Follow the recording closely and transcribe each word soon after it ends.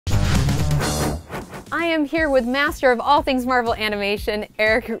I am here with master of all things Marvel animation,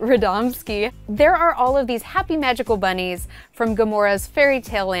 Eric Radomski. There are all of these happy magical bunnies from Gamora's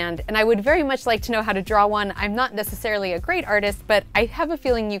Fairytale land, and I would very much like to know how to draw one. I'm not necessarily a great artist, but I have a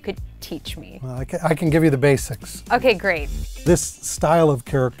feeling you could teach me. Well, I can give you the basics. Okay, great. This style of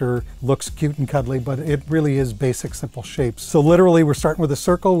character looks cute and cuddly, but it really is basic, simple shapes. So literally we're starting with a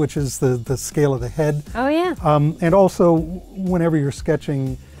circle, which is the scale of the head. Oh yeah. And also, whenever you're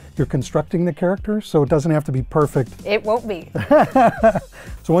sketching, you're constructing the character, so it doesn't have to be perfect. It won't be.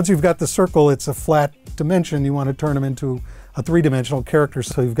 So once you've got the circle, it's a flat dimension. You want to turn them into a three-dimensional character.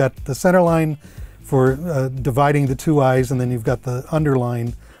 So you've got the center line for dividing the two eyes, and then you've got the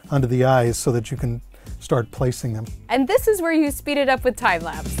underline under the eyes so that you can start placing them. And this is where you speed it up with time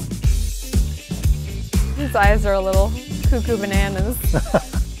lapse. His eyes are a little cuckoo bananas.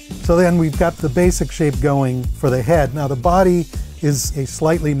 So then we've got the basic shape going for the head. Now the body is a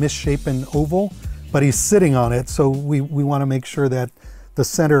slightly misshapen oval, but he's sitting on it, so we want to make sure that the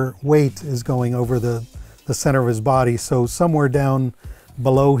center weight is going over the center of his body. So somewhere down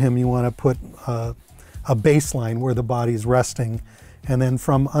below him you want to put a baseline where the body's resting. And then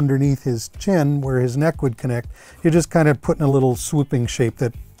from underneath his chin, where his neck would connect, you're just kind of putting a little swooping shape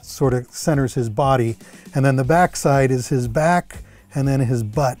that sort of centers his body. And then the back side is his back and then his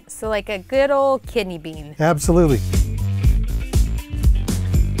butt. So like a good old kidney bean. Absolutely.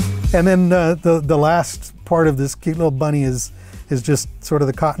 And then the last part of this cute little bunny is just sort of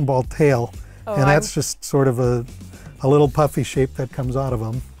the cotton ball tail. Oh, and that's just sort of a little puffy shape that comes out of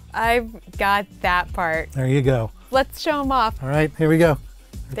him. I've got that part. There you go. Let's show them off. All right, here we go.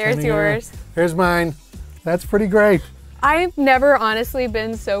 There's yours. There's mine. That's pretty great. I've never honestly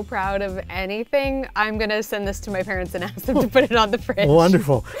been so proud of anything. I'm gonna send this to my parents and ask them to put it on the fridge.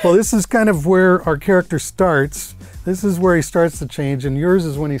 Wonderful. Well, this is kind of where our character starts. This is where he starts to change, and yours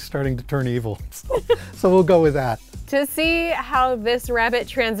is when he's starting to turn evil. So we'll go with that. To see how this rabbit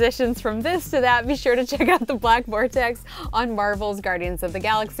transitions from this to that, be sure to check out the Black Vortex on Marvel's Guardians of the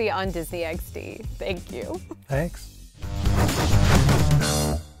Galaxy on Disney XD. Thank you. Thanks.